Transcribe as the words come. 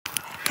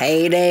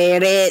He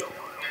did it.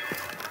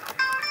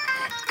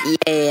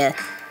 Yeah.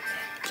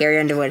 Carrie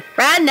Underwood.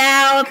 Right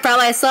now,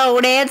 probably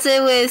soul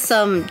dancing with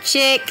some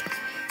chick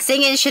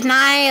singing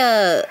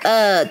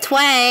Shania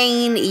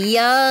Twain.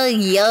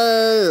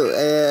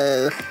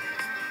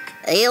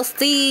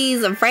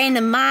 Elsie's a friend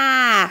of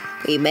mine.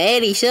 We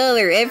met each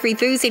other every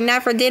Tuesday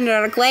night for dinner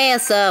on a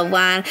glass of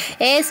wine.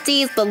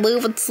 Estie's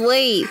beloved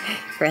sleep.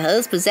 Her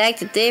husband's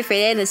acting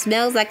different and it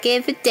smells like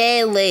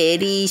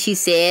infidelity. She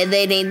said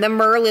they need the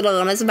merlin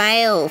on his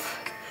mouth.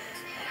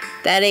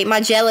 That ain't my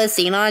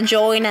jealousy, not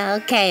joy,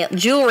 okay.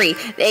 Jewelry,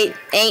 it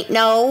ain't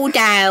no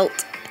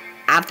doubt.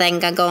 I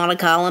think I'm gonna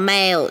call him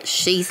out,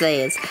 she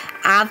says.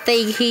 I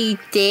think he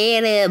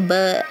did it,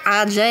 but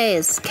I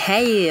just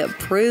can't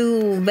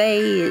prove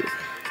it.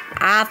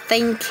 I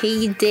think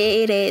he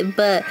did it,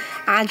 but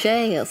I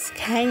just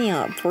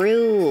can't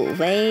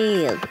prove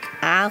it.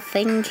 I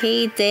think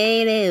he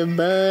did it,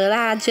 but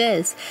I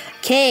just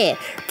can't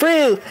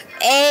prove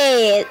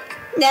it.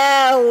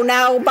 No,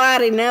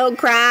 nobody, no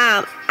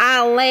crime.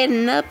 I'll let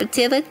him up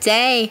until the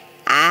day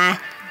I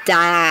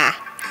die.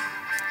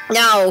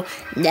 No.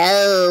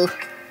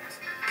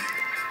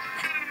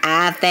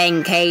 I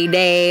think he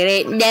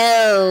did it.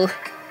 No.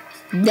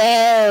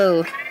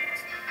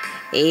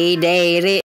 He did it.